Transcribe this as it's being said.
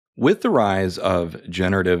With the rise of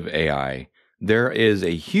generative AI, there is a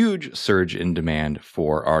huge surge in demand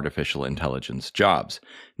for artificial intelligence jobs.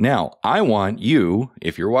 Now, I want you,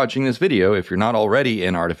 if you're watching this video, if you're not already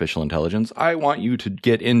in artificial intelligence, I want you to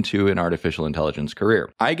get into an artificial intelligence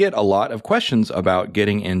career. I get a lot of questions about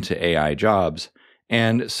getting into AI jobs.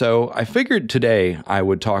 And so I figured today I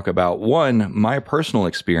would talk about my personal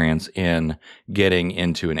experience in getting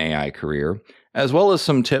into an AI career, as well as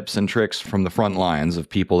some tips and tricks from the front lines of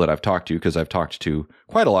people that I've talked to, because I've talked to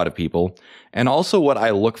quite a lot of people, and also what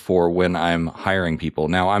I look for when I'm hiring people.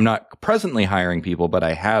 Now, I'm not presently hiring people, but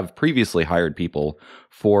I have previously hired people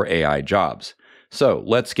for AI jobs. So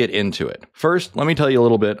let's get into it. First, let me tell you a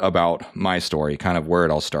little bit about my story, kind of where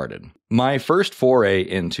it all started. My first foray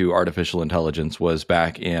into artificial intelligence was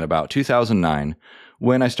back in about 2009,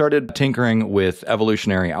 when I started tinkering with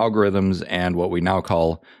evolutionary algorithms and what we now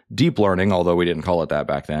call deep learning, although we didn't call it that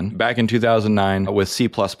back then, back in 2009 with C++.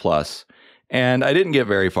 And I didn't get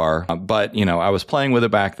very far, but I was playing with it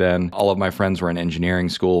back then. All of my friends were in engineering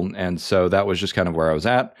school, and so that was just kind of where I was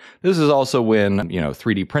at. This is also when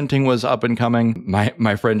 3D printing was up and coming.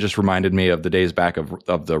 My friend just reminded me of the days back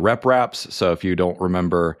of the rep wraps. So if you don't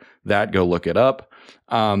remember that, go look it up.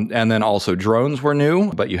 And then also drones were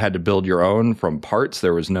new, but you had to build your own from parts.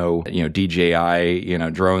 There was no DJI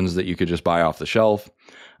drones that you could just buy off the shelf.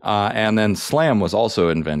 And then SLAM was also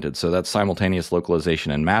invented. So that's simultaneous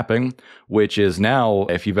localization and mapping, which is now,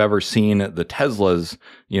 if you've ever seen the Teslas,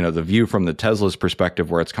 the view from the Tesla's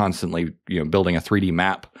perspective where it's constantly, building a 3D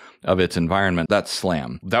map of its environment, that's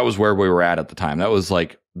SLAM. That was where we were at the time. That was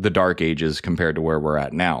like the dark ages compared to where we're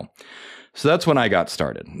at now. So that's when I got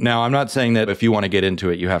started. Now, I'm not saying that if you want to get into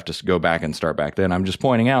it, you have to go back and start back then. I'm just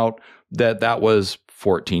pointing out that was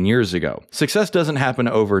 14 years ago. Success doesn't happen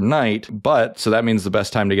overnight, so that means the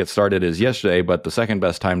best time to get started is yesterday, but the second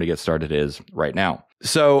best time to get started is right now.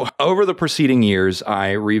 So over the preceding years,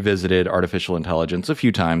 I revisited artificial intelligence a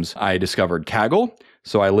few times. I discovered Kaggle,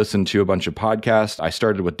 so I listened to a bunch of podcasts. I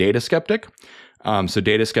started with Data Skeptic. So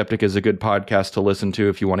Data Skeptic is a good podcast to listen to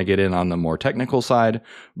if you want to get in on the more technical side.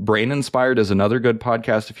 Brain Inspired is another good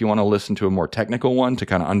podcast if you want to listen to a more technical one to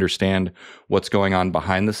kind of understand what's going on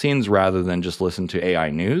behind the scenes rather than just listen to AI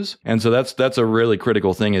news. And so that's a really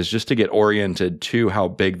critical thing, is just to get oriented to how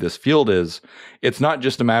big this field is. It's not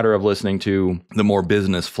just a matter of listening to the more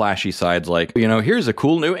business flashy sides like, here's a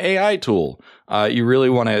cool new AI tool. You really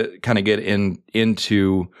want to kind of get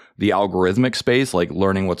into the algorithmic space, like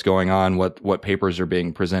learning what's going on, what papers are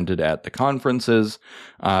being presented at the conferences,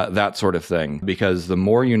 that sort of thing. Because the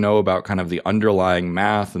more you know about kind of the underlying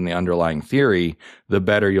math and the underlying theory, the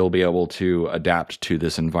better you'll be able to adapt to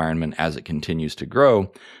this environment as it continues to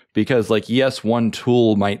grow. Because yes, one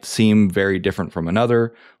tool might seem very different from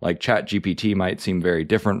another, like ChatGPT might seem very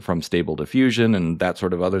different from Stable Diffusion and that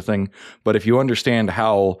sort of other thing. But if you understand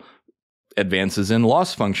how advances in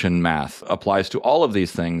loss function math applies to all of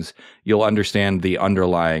these things, you'll understand the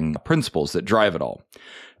underlying principles that drive it all.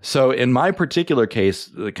 So in my particular case,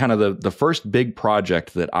 the first big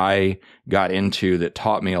project that I got into that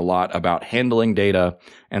taught me a lot about handling data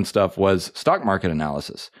and stuff was stock market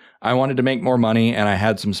analysis. I wanted to make more money, and I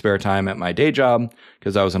had some spare time at my day job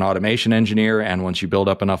because I was an automation engineer. And once you build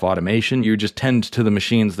up enough automation, you just tend to the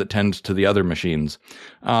machines that tend to the other machines.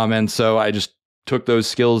 And so I just took those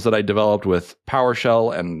skills that I developed with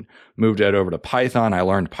PowerShell and moved it over to Python. I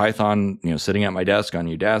learned Python, sitting at my desk on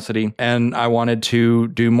Udacity, and I wanted to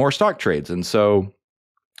do more stock trades. And so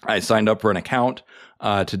I signed up for an account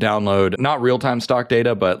to download not real-time stock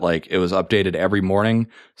data, but it was updated every morning.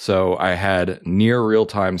 So I had near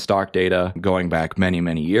real-time stock data going back many,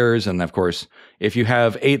 many years. And of course, if you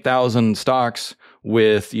have 8,000 stocks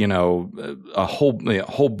with, a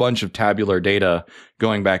whole bunch of tabular data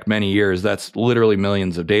going back many years, that's literally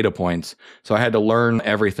millions of data points. So I had to learn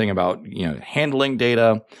everything about, handling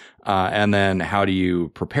data, and then how do you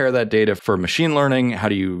prepare that data for machine learning? How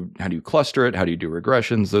do you cluster it? How do you do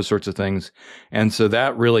regressions? Those sorts of things. And so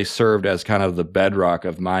that really served as kind of the bedrock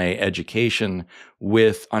of my education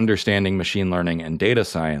with understanding machine learning and data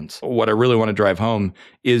science. What I really want to drive home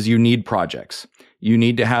is you need projects. You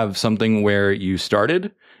need to have something where you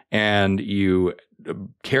started and you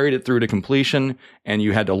carried it through to completion, and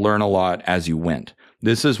you had to learn a lot as you went.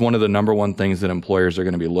 This is one of the number one things that employers are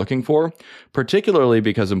going to be looking for, particularly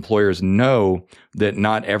because employers know that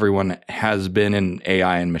not everyone has been in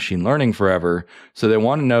AI and machine learning forever. So they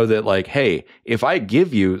want to know that hey, if I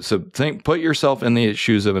give you, put yourself in the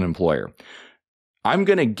shoes of an employer. I'm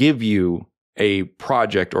going to give you a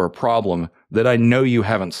project or a problem that I know you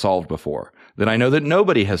haven't solved before, that I know that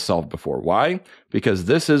nobody has solved before. Why? Because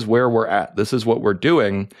this is where we're at. This is what we're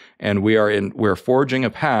doing. And we're forging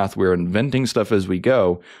a path. We're inventing stuff as we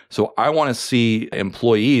go. So I want to see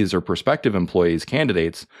employees or prospective employees,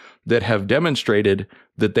 candidates that have demonstrated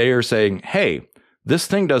that they are saying, hey, this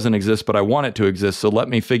thing doesn't exist, but I want it to exist. So let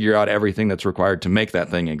me figure out everything that's required to make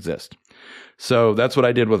that thing exist. So that's what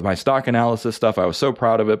I did with my stock analysis stuff. I was so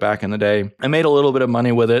proud of it back in the day. I made a little bit of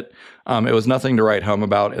money with it. It was nothing to write home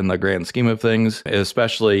about in the grand scheme of things,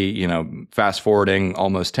 especially, fast forwarding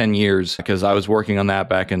almost 10 years, because I was working on that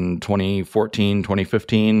back in 2014,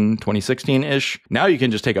 2015, 2016-ish. Now you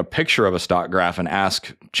can just take a picture of a stock graph and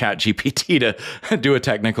ask ChatGPT to do a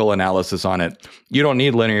technical analysis on it. You don't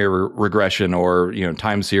need linear regression or,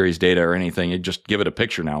 time series data or anything. You just give it a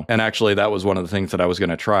picture now. And actually, that was one of the things that I was going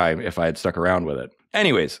to try if I had stuck around with it.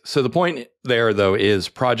 Anyways, so the point there, though, is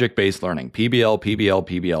project-based learning. PBL, PBL,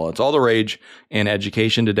 PBL. It's all the rage in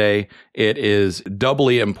education today. It is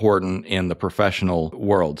doubly important in the professional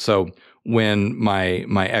world. So when my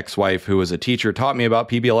ex-wife, who was a teacher, taught me about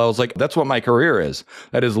PBL, I was like, that's what my career is.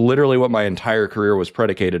 That is literally what my entire career was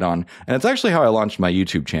predicated on. And it's actually how I launched my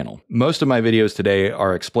YouTube channel. Most of my videos today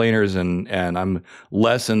are explainers, and I'm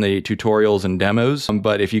less in the tutorials and demos.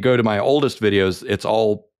 But if you go to my oldest videos, it's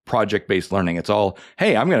all project-based learning. It's all,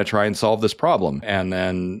 hey, I'm going to try and solve this problem, and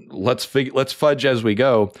then let's fudge as we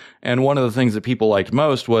go. And one of the things that people liked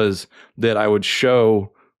most was that I would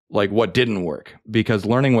show like what didn't work, because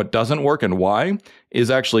learning what doesn't work and why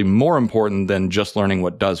is actually more important than just learning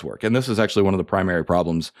what does work. And this is actually one of the primary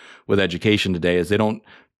problems with education today, is they don't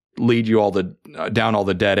lead you down all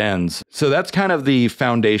the dead ends. So that's kind of the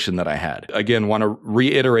foundation that I had. Again, want to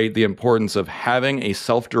reiterate the importance of having a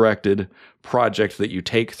self-directed project that you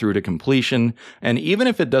take through to completion. And even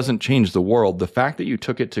if it doesn't change the world, the fact that you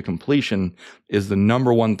took it to completion is the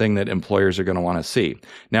number one thing that employers are going to want to see.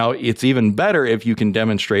 Now, it's even better if you can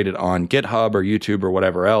demonstrate it on GitHub or YouTube or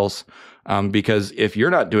whatever else, because if you're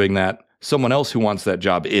not doing that, someone else who wants that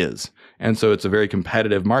job is. And so it's a very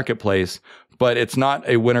competitive marketplace. But it's not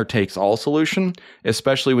a winner-takes-all solution,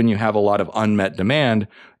 especially when you have a lot of unmet demand.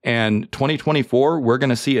 And 2024, we're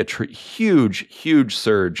going to see a huge, huge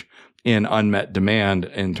surge in unmet demand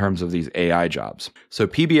in terms of these AI jobs. So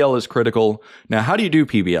PBL is critical. Now, how do you do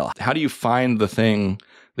PBL? How do you find the thing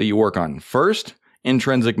that you work on? First,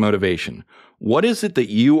 intrinsic motivation. What is it that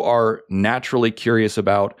you are naturally curious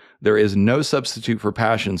about? There is no substitute for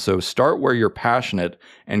passion. So start where you're passionate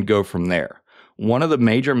and go from there. One of the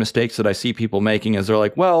major mistakes that I see people making is they're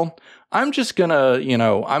like, well, I'm just gonna,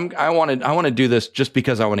 I want to do this just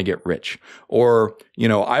because I want to get rich, or,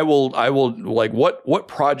 I will like, what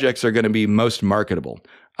projects are going to be most marketable?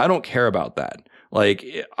 I don't care about that. Like,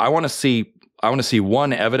 I want to see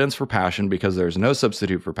one, evidence for passion, because there's no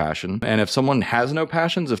substitute for passion. And if someone has no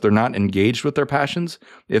passions, if they're not engaged with their passions,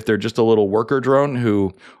 if they're just a little worker drone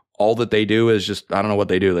who all that they do is just, I don't know what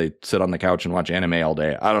they do. They sit on the couch and watch anime all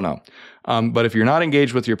day. I don't know. But if you're not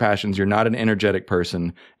engaged with your passions, you're not an energetic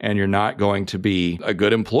person, and you're not going to be a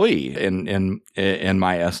good employee in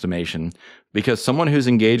my estimation. Because someone who's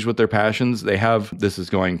engaged with their passions, this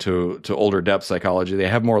is going to older depth psychology, they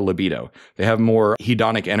have more libido. They have more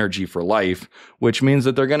hedonic energy for life, which means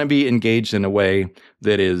that they're going to be engaged in a way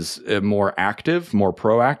that is more active, more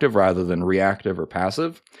proactive, rather than reactive or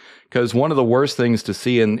passive. Because one of the worst things to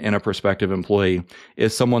see in a prospective employee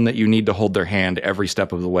is someone that you need to hold their hand every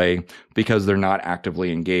step of the way because they're not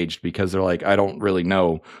actively engaged, because they're like, I don't really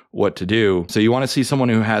know what to do. So you want to see someone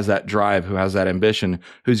who has that drive, who has that ambition,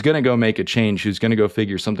 who's going to go make a change, who's going to go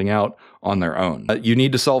figure something out on their own. You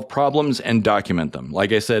need to solve problems and document them.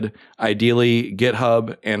 Like I said, ideally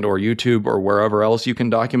GitHub and or YouTube or wherever else you can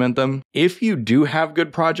document them. If you do have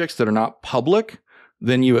good projects that are not public,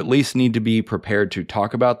 then you at least need to be prepared to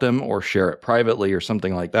talk about them or share it privately or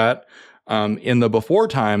something like that. In the before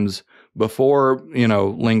times, before,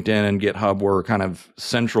 LinkedIn and GitHub were kind of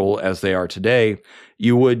central as they are today,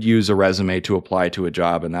 you would use a resume to apply to a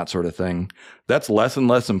job and that sort of thing. That's less and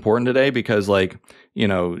less important today because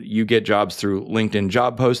you get jobs through LinkedIn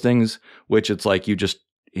job postings, which it's like you just,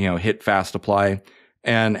 hit fast apply.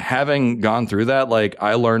 And having gone through that,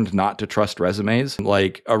 I learned not to trust resumes.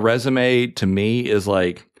 Like, a resume to me is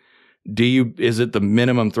like, is it the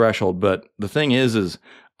minimum threshold? But the thing is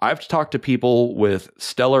I've talked to people with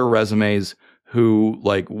stellar resumes who,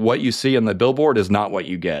 what you see on the billboard is not what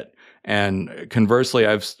you get. And conversely,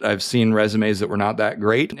 I've seen resumes that were not that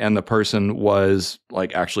great, and the person was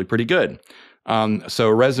actually pretty good. So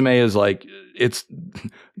a resume is like,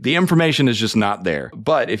 the information is just not there.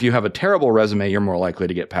 But if you have a terrible resume, you're more likely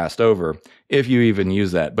to get passed over if you even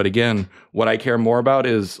use that. But again, what I care more about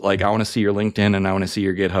is like, I want to see your LinkedIn and I want to see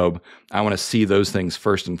your GitHub. I want to see those things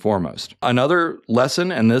first and foremost. Another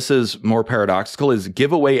lesson, and this is more paradoxical, is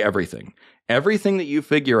give away everything. Everything that you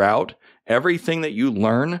figure out, everything that you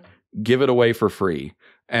learn, give it away for free.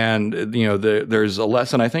 And, there's a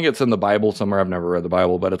lesson, I think it's in the Bible somewhere. I've never read the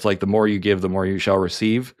Bible, but it's like the more you give, the more you shall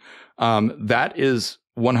receive. That is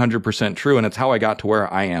 100% true. And it's how I got to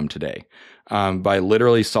where I am today, by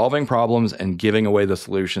literally solving problems and giving away the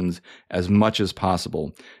solutions as much as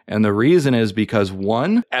possible. And the reason is because,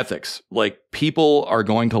 one, ethics. Like, people are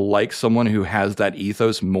going to like someone who has that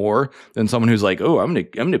ethos more than someone who's like, oh, I'm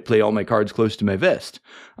going to play all my cards close to my vest.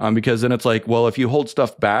 Because then it's like, well, if you hold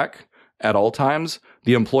stuff back at all times,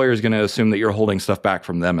 the employer is going to assume that you're holding stuff back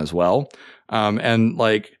from them as well. And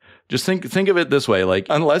like, just think of it this way. Like,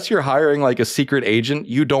 unless you're hiring like a secret agent,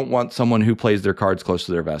 you don't want someone who plays their cards close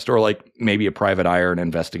to their vest, or like maybe a private eye or an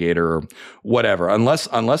investigator or whatever. Unless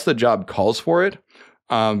the job calls for it,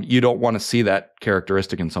 you don't want to see that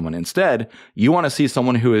characteristic in someone. Instead, you want to see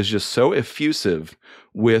someone who is just so effusive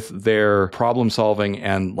with their problem solving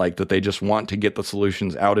and like that they just want to get the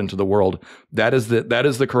solutions out into the world. That is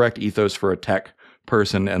the correct ethos for a tech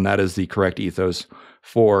person, and that is the correct ethos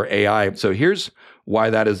for AI. So here's why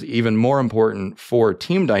that is even more important for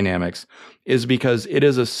team dynamics, is because it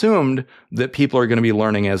is assumed that people are going to be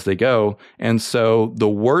learning as they go. And so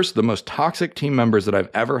the most toxic team members that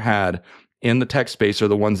I've ever had in the tech space are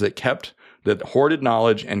the ones that hoarded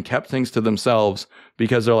knowledge and kept things to themselves,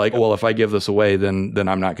 because they're like, well, if I give this away, then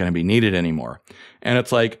I'm not going to be needed anymore. And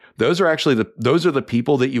it's like, those are the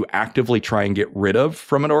people that you actively try and get rid of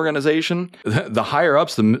from an organization. The higher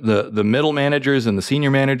ups, the middle managers and the senior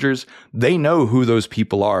managers, they know who those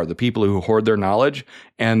people are, the people who hoard their knowledge.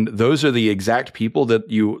 And those are the exact people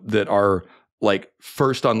that are like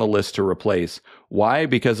first on the list to replace. Why?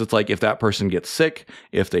 Because it's like, if that person gets sick,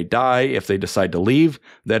 if they die, if they decide to leave,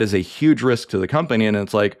 that is a huge risk to the company. And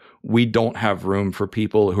it's like, we don't have room for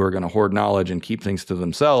people who are going to hoard knowledge and keep things to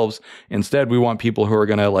themselves. Instead, we want people who are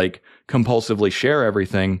going to like compulsively share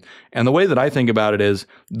everything. And the way that I think about it is,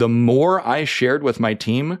 the more I shared with my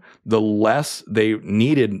team, the less they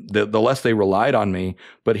needed, the less they relied on me.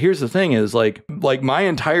 But here's the thing is like my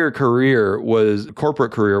entire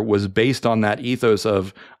corporate career was based on that ethos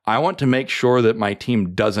of, I want to make sure that my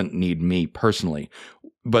team doesn't need me personally.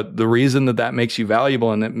 But the reason that makes you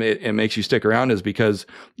valuable and it makes you stick around is because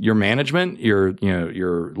your management, your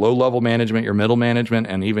low level management, your middle management,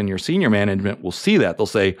 and even your senior management will see that. They'll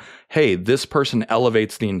say, hey, this person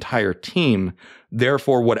elevates the entire team.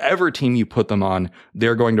 Therefore, whatever team you put them on,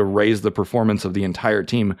 they're going to raise the performance of the entire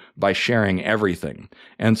team by sharing everything.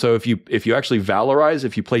 And so if you actually valorize,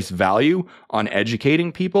 if you place value on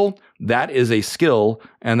educating people, that is a skill,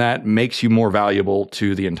 and that makes you more valuable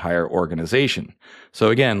to the entire organization. So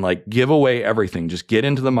again, like, give away everything. Just get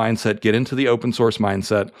into the mindset, get into the open source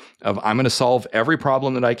mindset of, I'm going to solve every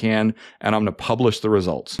problem that I can, and I'm going to publish the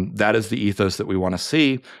results. That is the ethos that we want to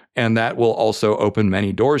see. And that will also open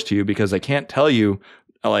many doors to you, because I can't tell you,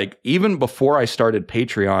 like, even before I started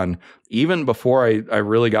Patreon, even before I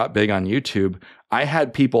really got big on YouTube, I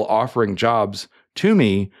had people offering jobs to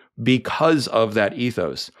me because of that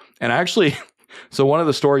ethos. And actually, so one of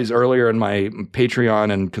the stories earlier in my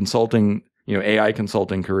Patreon and consulting, AI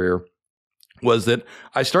consulting career, was that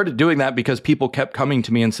I started doing that because people kept coming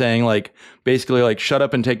to me and saying, like, basically like, shut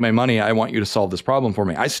up and take my money. I want you to solve this problem for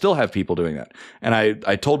me. I still have people doing that. And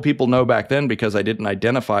I told people no back then, because I didn't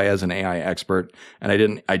identify as an AI expert and I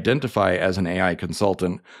didn't identify as an AI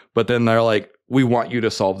consultant. But then they're like, we want you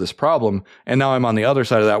to solve this problem. And now I'm on the other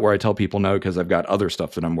side of that, where I tell people no, because I've got other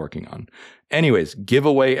stuff that I'm working on. Anyways, give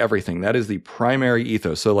away everything. That is the primary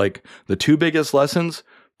ethos. So like, the two biggest lessons: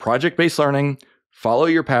 project-based learning, follow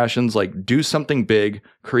your passions, like, do something big,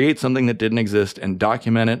 create something that didn't exist and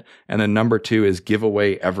document it. And then number 2 is give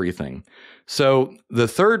away everything. So the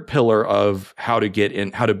third pillar of how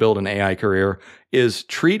to build an AI career is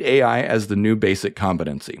treat AI as the new basic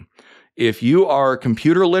competency. If you are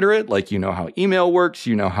computer literate, like, you know how email works,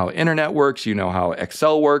 you know how internet works, you know how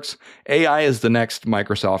Excel works, AI is the next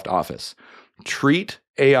Microsoft Office. Treat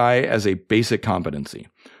AI as a basic competency.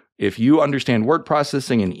 If you understand word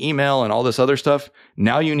processing and email and all this other stuff,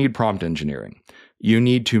 now you need prompt engineering. You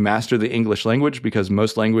need to master the English language, because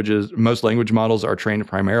most language models are trained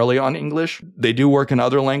primarily on English. They do work in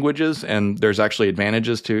other languages, and there's actually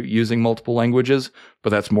advantages to using multiple languages,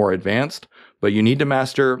 but that's more advanced. But you need to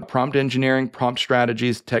master prompt engineering, prompt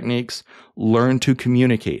strategies, techniques, learn to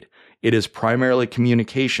communicate. It is primarily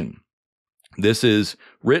communication. This is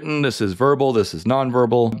written, this is verbal, this is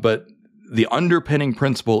nonverbal, but the underpinning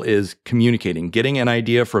principle is communicating, getting an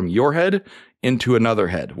idea from your head into another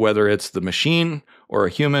head, whether it's the machine or a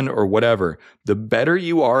human or whatever. The better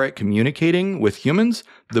you are at communicating with humans,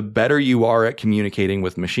 the better you are at communicating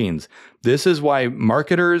with machines. This is why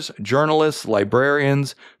marketers, journalists,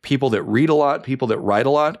 librarians, people that read a lot, people that write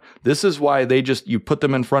a lot, this is why you put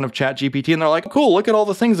them in front of ChatGPT and they're like, cool, look at all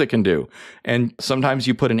the things it can do. And sometimes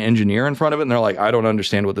you put an engineer in front of it and they're like, I don't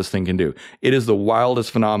understand what this thing can do. It is the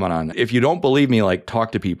wildest phenomenon. If you don't believe me, like,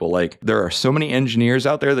 talk to people. Like, there are so many engineers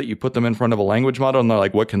out there that you put them in front of a language model and they're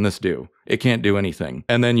like, what can this do? It can't do anything.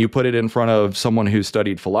 And then you put it in front of someone who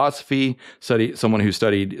studied philosophy, someone who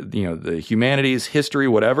studied, the humanities, history,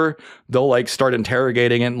 whatever. They'll like start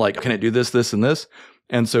interrogating it, like, can it do this, this, and this?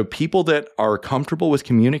 And so people that are comfortable with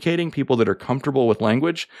communicating, people that are comfortable with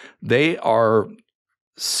language, they are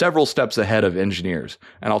several steps ahead of engineers.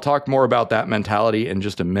 And I'll talk more about that mentality in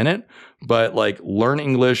just a minute, but like, learn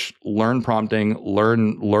English, learn prompting,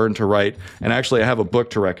 learn to write. And actually, I have a book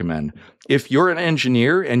to recommend. If you're an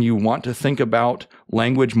engineer and you want to think about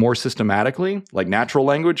language more systematically, like natural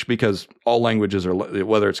language, because all languages are,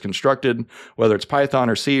 whether it's constructed, whether it's Python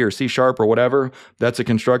or C Sharp or whatever, that's a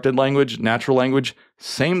constructed language. Natural language,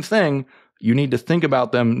 same thing. You need to think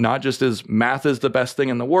about them not just as math is the best thing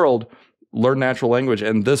in the world. Learn natural language.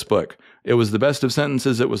 And this book, it was the best of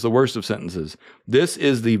sentences. It was the worst of sentences. This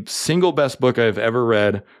is the single best book I've ever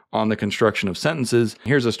read on the construction of sentences.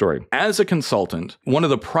 Here's a story. As a consultant, one of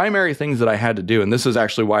the primary things that I had to do, and this is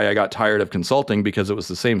actually why I got tired of consulting, because it was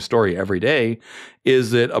the same story every day,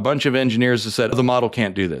 is that a bunch of engineers have said, the model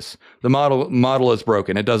can't do this. The model is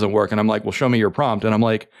broken. It doesn't work. And I'm like, well, show me your prompt. And I'm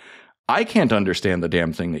like, I can't understand the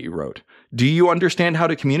damn thing that you wrote. Do you understand how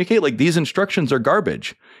to communicate? Like, these instructions are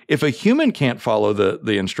garbage. If a human can't follow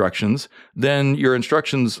the instructions, then your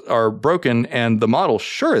instructions are broken and the model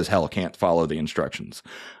sure as hell can't follow the instructions.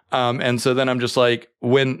 And so then I'm just like,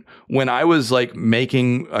 when I was like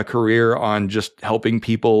making a career on just helping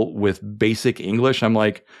people with basic English, I'm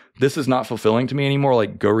like, this is not fulfilling to me anymore.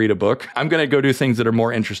 Like, go read a book. I'm going to go do things that are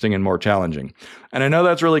more interesting and more challenging. And I know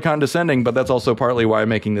that's really condescending, but that's also partly why I'm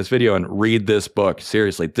making this video. And read this book.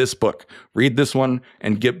 Seriously, this book. Read this one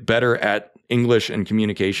and get better at English and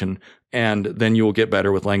communication. And then you will get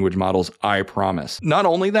better with language models, I promise. Not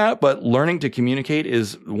only that, but learning to communicate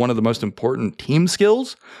is one of the most important team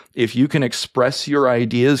skills. If you can express your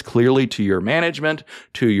ideas clearly to your management,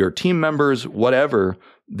 to your team members, whatever,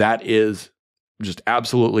 that is just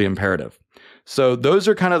absolutely imperative. So those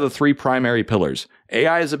are kind of the three primary pillars.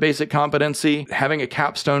 AI is a basic competency, having a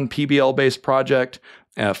Capstone PBL-based project,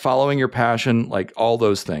 following your passion, like all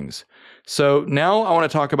those things. So now I want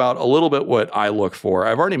to talk about a little bit what I look for.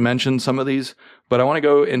 I've already mentioned some of these, but I want to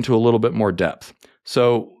go into a little bit more depth.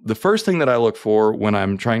 So the first thing that I look for when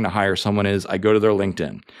I'm trying to hire someone is I go to their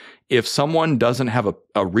LinkedIn. If someone doesn't have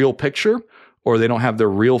a real picture or they don't have their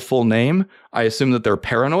real full name, I assume that they're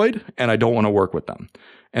paranoid and I don't want to work with them.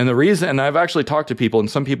 And the reason, and I've actually talked to people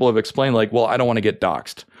and some people have explained like, well, I don't want to get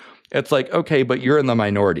doxxed. It's like, okay, but you're in the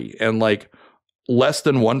minority. And like, less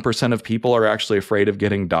than 1% of people are actually afraid of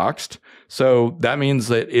getting doxxed. So that means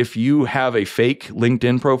that if you have a fake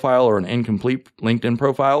LinkedIn profile or an incomplete LinkedIn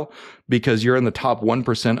profile, because you're in the top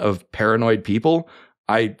 1% of paranoid people,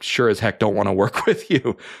 I sure as heck don't want to work with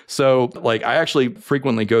you. So like, I actually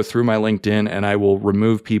frequently go through my LinkedIn and I will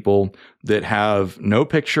remove people that have no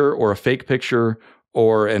picture or a fake picture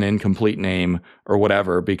or an incomplete name or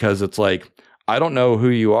whatever, because it's like, I don't know who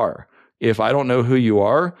you are. If I don't know who you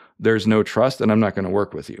are, there's no trust and I'm not going to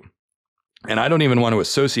work with you. And I don't even want to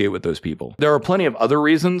associate with those people. There are plenty of other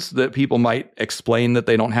reasons that people might explain that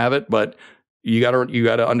they don't have it, but you got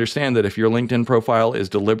to understand that if your LinkedIn profile is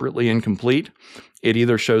deliberately incomplete, it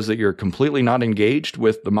either shows that you're completely not engaged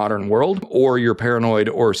with the modern world, or you're paranoid,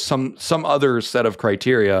 or some other set of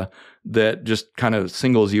criteria that just kind of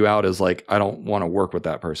singles you out as like, I don't want to work with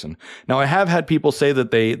that person. Now, I have had people say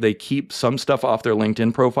that they keep some stuff off their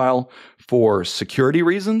LinkedIn profile for security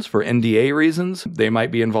reasons, for NDA reasons. They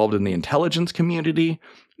might be involved in the intelligence community,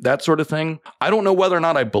 that sort of thing. I don't know whether or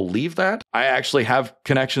not I believe that. I actually have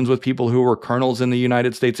connections with people who were colonels in the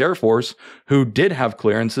United States Air Force who did have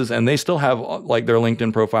clearances and they still have like their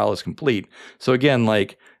LinkedIn profile is complete. So again,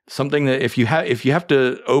 like, something that if you have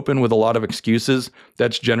to open with a lot of excuses,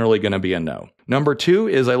 that's generally going to be a no. Number two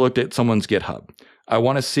is I looked at someone's GitHub. I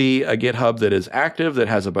want to see a GitHub that is active, that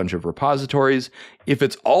has a bunch of repositories. If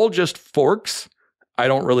it's all just forks, I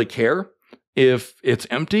don't really care. If it's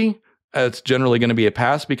empty, it's generally going to be a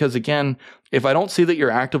pass, because again, if I don't see that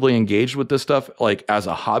you're actively engaged with this stuff, like as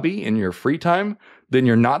a hobby in your free time, then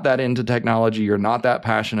you're not that into technology. You're not that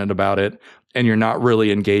passionate about it. and you're not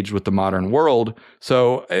really engaged with the modern world.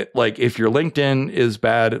 So like if your LinkedIn is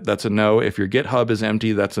bad, that's a no. If your GitHub is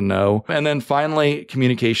empty, that's a no. And then finally,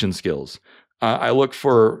 communication skills. I look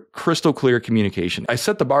for crystal clear communication. I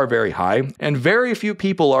set the bar very high, and very few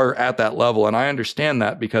people are at that level. And I understand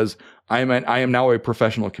that because I am now a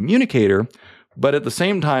professional communicator. But at the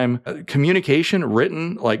same time, communication,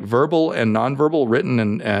 written, like verbal and nonverbal,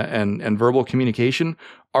 written and verbal communication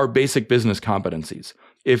are basic business competencies.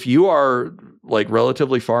 If you are like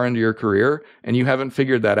relatively far into your career and you haven't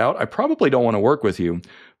figured that out, I probably don't want to work with you,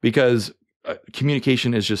 because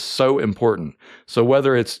communication is just so important. So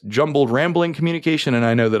whether it's jumbled, rambling communication, and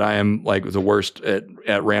I know that I am like the worst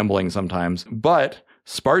at rambling sometimes, but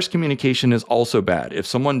sparse communication is also bad. If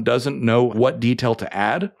someone doesn't know what detail to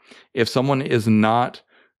add, if someone is not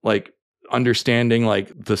like understanding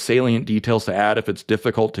like the salient details to add, if it's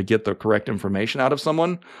difficult to get the correct information out of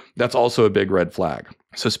someone, that's also a big red flag.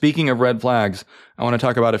 So speaking of red flags, I want to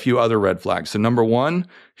talk about a few other red flags. So number one,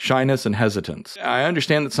 shyness and hesitance. I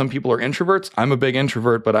understand that some people are introverts. I'm a big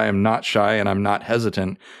introvert, but I am not shy and I'm not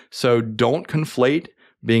hesitant. So don't conflate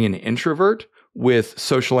being an introvert with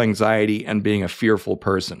social anxiety and being a fearful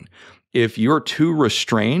person. If you're too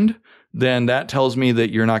restrained, then that tells me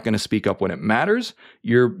that you're not going to speak up when it matters.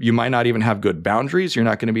 You might not even have good boundaries. You're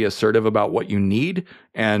not going to be assertive about what you need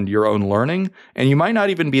and your own learning. And you might not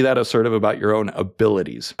even be that assertive about your own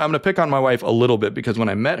abilities. I'm going to pick on my wife a little bit because when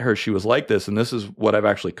I met her, she was like this. And this is what I've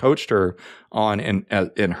actually coached her on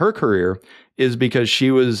in her career, is because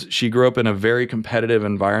she grew up in a very competitive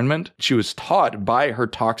environment. She was taught by her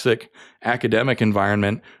toxic academic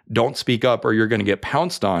environment, don't speak up or you're going to get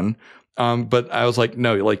pounced on. But I was like,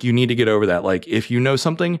 no, like you need to get over that. Like if you know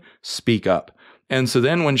something, speak up. And so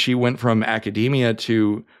then when she went from academia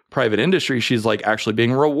to private industry, she's like actually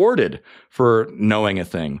being rewarded for knowing a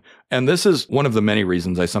thing. And this is one of the many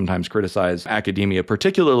reasons I sometimes criticize academia,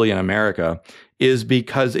 particularly in America, is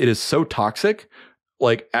because it is so toxic.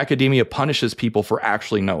 Like academia punishes people for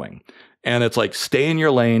actually knowing. And it's like, stay in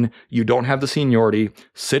your lane. You don't have the seniority.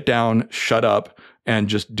 Sit down, shut up, and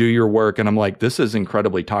just do your work. And I'm like, this is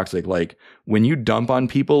incredibly toxic. Like when you dump on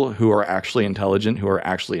people who are actually intelligent, who are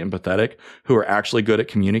actually empathetic, who are actually good at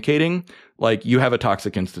communicating, like you have a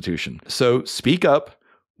toxic institution. So speak up,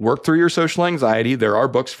 work through your social anxiety. There are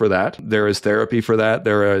books for that. There is therapy for that.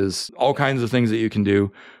 There is all kinds of things that you can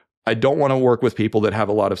do. I don't want to work with people that have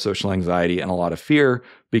a lot of social anxiety and a lot of fear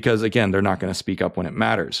because, again, they're not going to speak up when it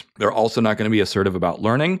matters. They're also not going to be assertive about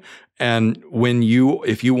learning. And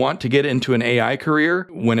if you want to get into an AI career,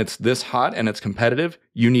 when it's this hot and it's competitive,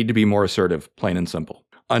 you need to be more assertive, plain and simple.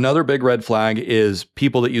 Another big red flag is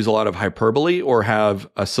people that use a lot of hyperbole or have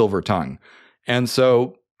a silver tongue. And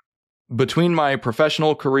so between my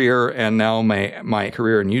professional career and now my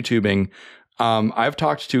career in YouTubing, I've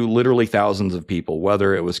talked to literally thousands of people,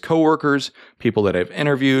 whether it was coworkers, people that I've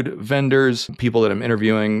interviewed, vendors, people that I'm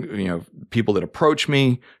interviewing, people that approach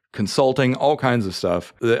me, consulting, all kinds of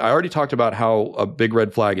stuff. I already talked about how a big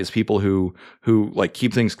red flag is people who like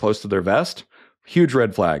keep things close to their vest. Huge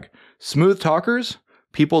red flag. Smooth talkers,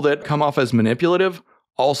 people that come off as manipulative,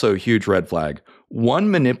 also huge red flag.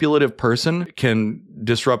 One manipulative person can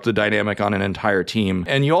disrupt the dynamic on an entire team.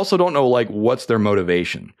 And you also don't know like what's their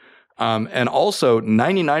motivation. And also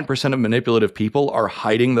 99% of manipulative people are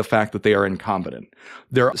hiding the fact that they are incompetent.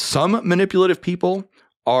 Some manipulative people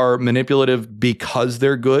are manipulative because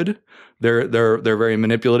they're good. They're very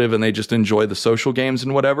manipulative and they just enjoy the social games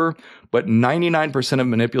and whatever. But 99% of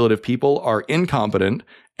manipulative people are incompetent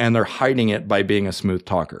and they're hiding it by being a smooth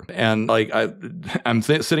talker. And like I'm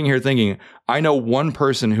sitting here thinking, I know one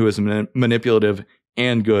person who is manipulative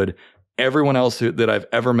and good. Everyone else that I've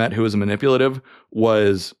ever met who was manipulative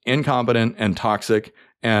was incompetent and toxic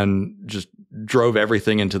and just drove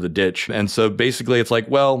everything into the ditch. And so basically it's like,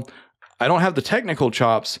 well, I don't have the technical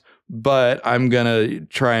chops, but I'm going to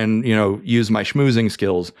try and, use my schmoozing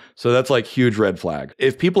skills. So that's like huge red flag.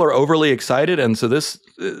 If people are overly excited, and so this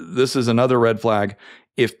is another red flag.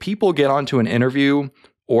 If people get onto an interview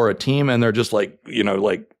or a team and they're just like,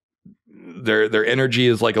 like their energy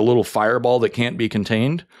is like a little fireball that can't be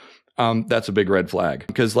contained, that's a big red flag.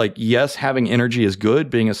 Because like, yes, having energy is good.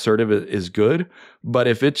 Being assertive is good. But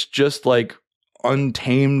if it's just like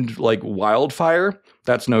untamed, like wildfire,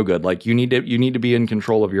 that's no good. Like you need to be in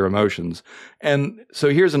control of your emotions. And so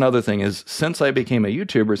here's another thing is since I became a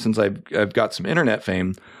YouTuber, since I've got some internet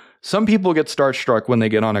fame, some people get starstruck when they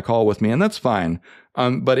get on a call with me, and that's fine.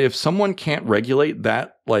 But if someone can't regulate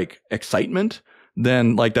that like excitement,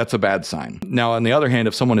 then like that's a bad sign. Now, on the other hand,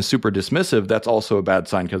 if someone is super dismissive, that's also a bad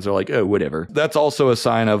sign because they're like, oh, whatever. That's also a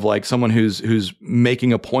sign of like someone who's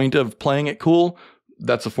making a point of playing it cool.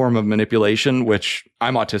 that's a form of manipulation, which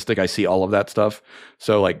I'm autistic. I see all of that stuff.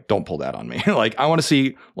 So like, don't pull that on me. Like, I want to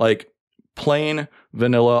see like plain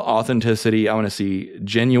vanilla authenticity. I want to see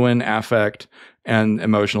genuine affect and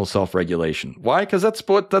emotional self-regulation. Why? Because that's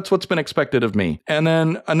what's been expected of me. And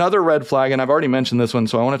then another red flag, and I've already mentioned this one,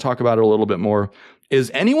 so I want to talk about it a little bit more, is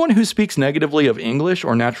anyone who speaks negatively of English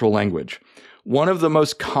or natural language. One of the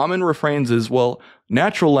most common refrains is, well,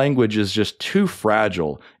 natural language is just too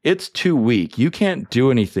fragile. It's too weak. You can't do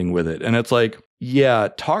anything with it. And it's like, yeah,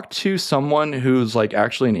 talk to someone who's like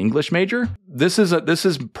actually an English major. This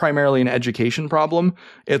is primarily an education problem.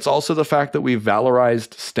 It's also the fact that we've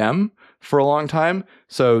valorized STEM for a long time.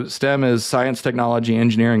 So STEM is science, technology,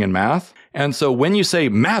 engineering, and math. And so when you say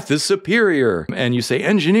math is superior and you say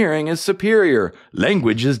engineering is superior,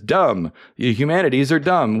 language is dumb, the humanities are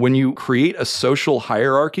dumb. When you create a social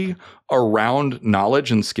hierarchy around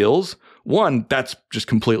knowledge and skills, one, that's just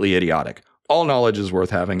completely idiotic. All knowledge is worth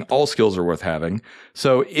having. All skills are worth having.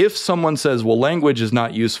 So if someone says, well, language is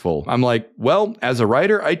not useful, I'm like, well, as a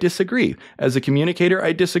writer, I disagree. As a communicator,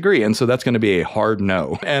 I disagree. And so that's going to be a hard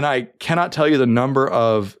no. And I cannot tell you the number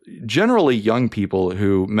of generally young people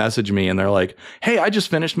who message me and they're like, hey, I just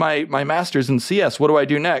finished my master's in CS. What do I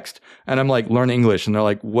do next? And I'm like, learn English. And they're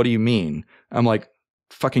like, what do you mean? I'm like,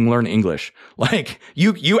 fucking learn English. Like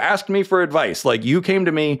you asked me for advice. Like you came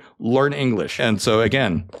to me, learn English. And so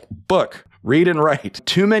again, book. Read and write.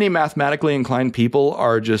 Too many mathematically inclined people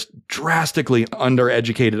are just drastically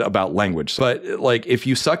undereducated about language. But like, if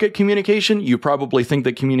you suck at communication, you probably think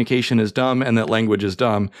that communication is dumb and that language is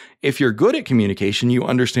dumb. If you're good at communication, you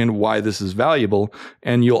understand why this is valuable.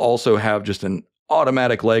 And you'll also have just an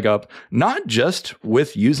automatic leg up, not just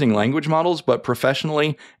with using language models, but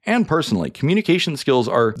professionally and personally. Communication skills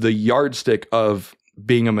are the yardstick of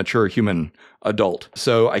being a mature human adult.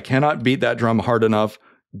 So I cannot beat that drum hard enough.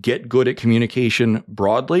 Get good at communication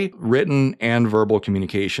broadly, written and verbal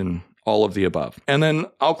communication, all of the above. And then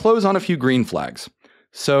I'll close on a few green flags.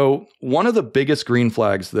 So one of the biggest green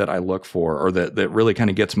flags that I look for, or that really kind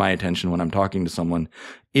of gets my attention when I'm talking to someone,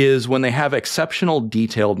 is when they have exceptional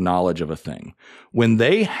detailed knowledge of a thing. When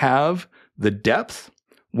they have the depth,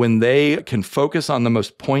 when they can focus on the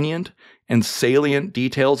most poignant and salient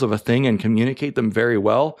details of a thing and communicate them very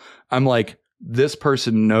well, I'm like, this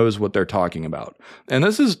person knows what they're talking about. And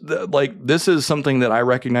this is something that I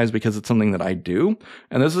recognize because it's something that I do.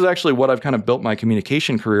 And this is actually what I've kind of built my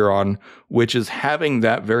communication career on, which is having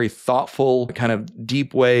that very thoughtful, kind of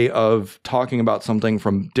deep way of talking about something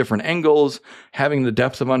from different angles, having the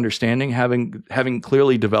depth of understanding, having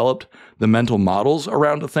clearly developed the mental models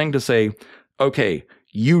around a thing to say, okay,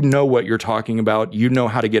 you know what you're talking about. You know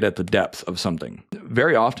how to get at the depth of something.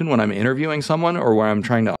 Very often when I'm interviewing someone or when I'm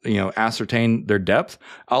trying to, ascertain their depth,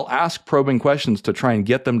 I'll ask probing questions to try and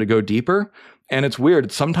get them to go deeper. And it's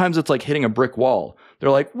weird. Sometimes it's like hitting a brick wall. They're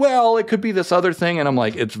like, well, it could be this other thing. And I'm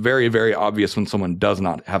like, it's very, very obvious when someone does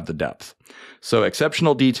not have the depth. So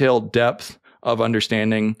exceptional detail, depth of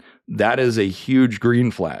understanding, that is a huge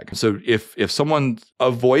green flag. So if someone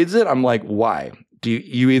avoids it, I'm like, why?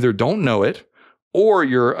 You either don't know it, or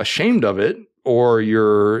you're ashamed of it, or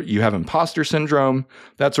you have imposter syndrome,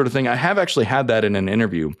 that sort of thing. I have actually had that in an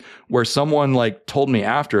interview where someone like told me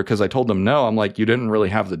after, because I told them no, I'm like, you didn't really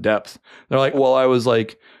have the depth. They're like, well, I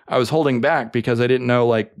was holding back because I didn't know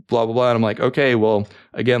like blah, blah, blah. And I'm like, okay, well,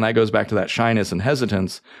 again, that goes back to that shyness and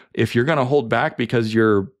hesitance. If you're going to hold back because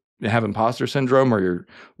you have imposter syndrome or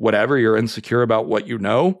you're insecure about what you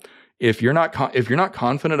know, if you're not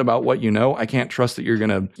confident about what you know, I can't trust that you're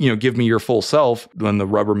going to, give me your full self when the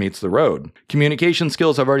rubber meets the road. Communication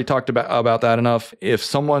skills, I've already talked about that enough. If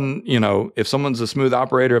someone's a smooth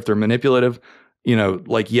operator, if they're manipulative,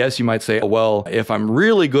 yes, you might say, well, if I'm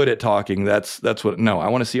really good at talking, that's what, no, I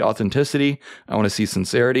want to see authenticity. I want to see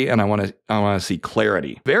sincerity, and I want to see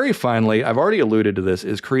clarity. Very finally, I've already alluded to this,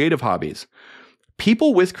 is creative hobbies.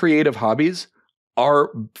 People with creative hobbies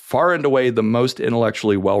are far and away the most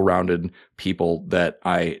intellectually well-rounded people that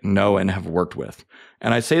I know and have worked with.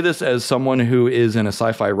 And I say this as someone who is in a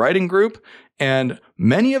sci-fi writing group, and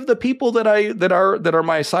many of the people that are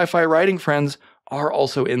my sci-fi writing friends are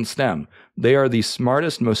also in STEM. They are the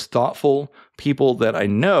smartest, most thoughtful people that I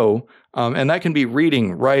know. And that can be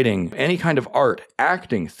reading, writing, any kind of art,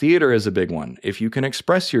 acting, theater is a big one, if you can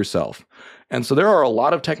express yourself. And so there are a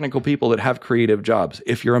lot of technical people that have creative jobs.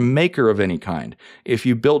 If you're a maker of any kind, if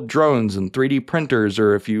you build drones and 3D printers,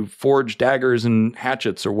 or if you forge daggers and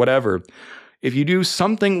hatchets or whatever, if you do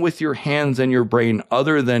something with your hands and your brain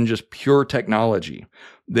other than just pure technology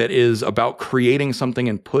that is about creating something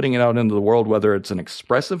and putting it out into the world, whether it's an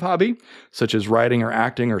expressive hobby, such as writing or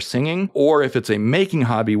acting or singing, or if it's a making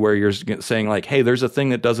hobby where you're saying like, hey, there's a thing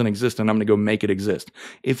that doesn't exist and I'm going to go make it exist.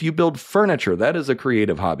 If you build furniture, that is a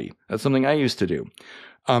creative hobby. That's something I used to do.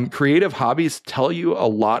 Creative hobbies tell you a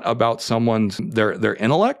lot about someone's, their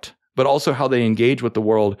intellect, but also how they engage with the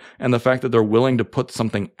world and the fact that they're willing to put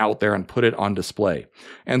something out there and put it on display.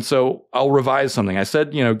 And so I'll revise something. I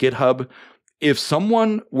said, GitHub. If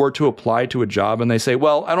someone were to apply to a job and they say,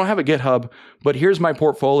 well, I don't have a GitHub, but here's my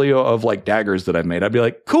portfolio of like daggers that I've made, I'd be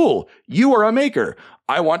like, cool, you are a maker.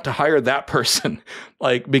 I want to hire that person.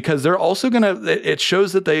 Because they're also it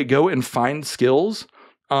shows that they go and find skills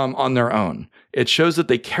on their own. It shows that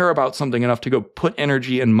they care about something enough to go put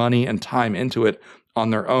energy and money and time into it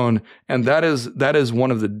on their own. And that is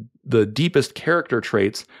one of the deepest character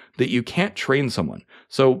traits that you can't train someone.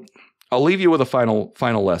 So I'll leave you with a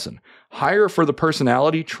final lesson. Hire for the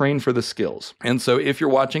personality, train for the skills. And so if you're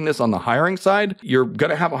watching this on the hiring side, you're going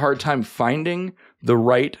to have a hard time finding the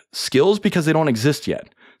right skills because they don't exist yet.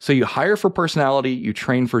 So you hire for personality, you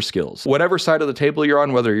train for skills. Whatever side of the table you're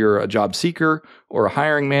on, whether you're a job seeker or a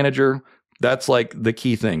hiring manager, that's like the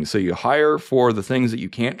key thing. So you hire for the things that you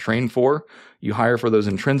can't train for. You hire for those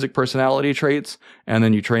intrinsic personality traits, and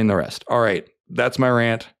then you train the rest. All right, that's my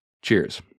rant. Cheers.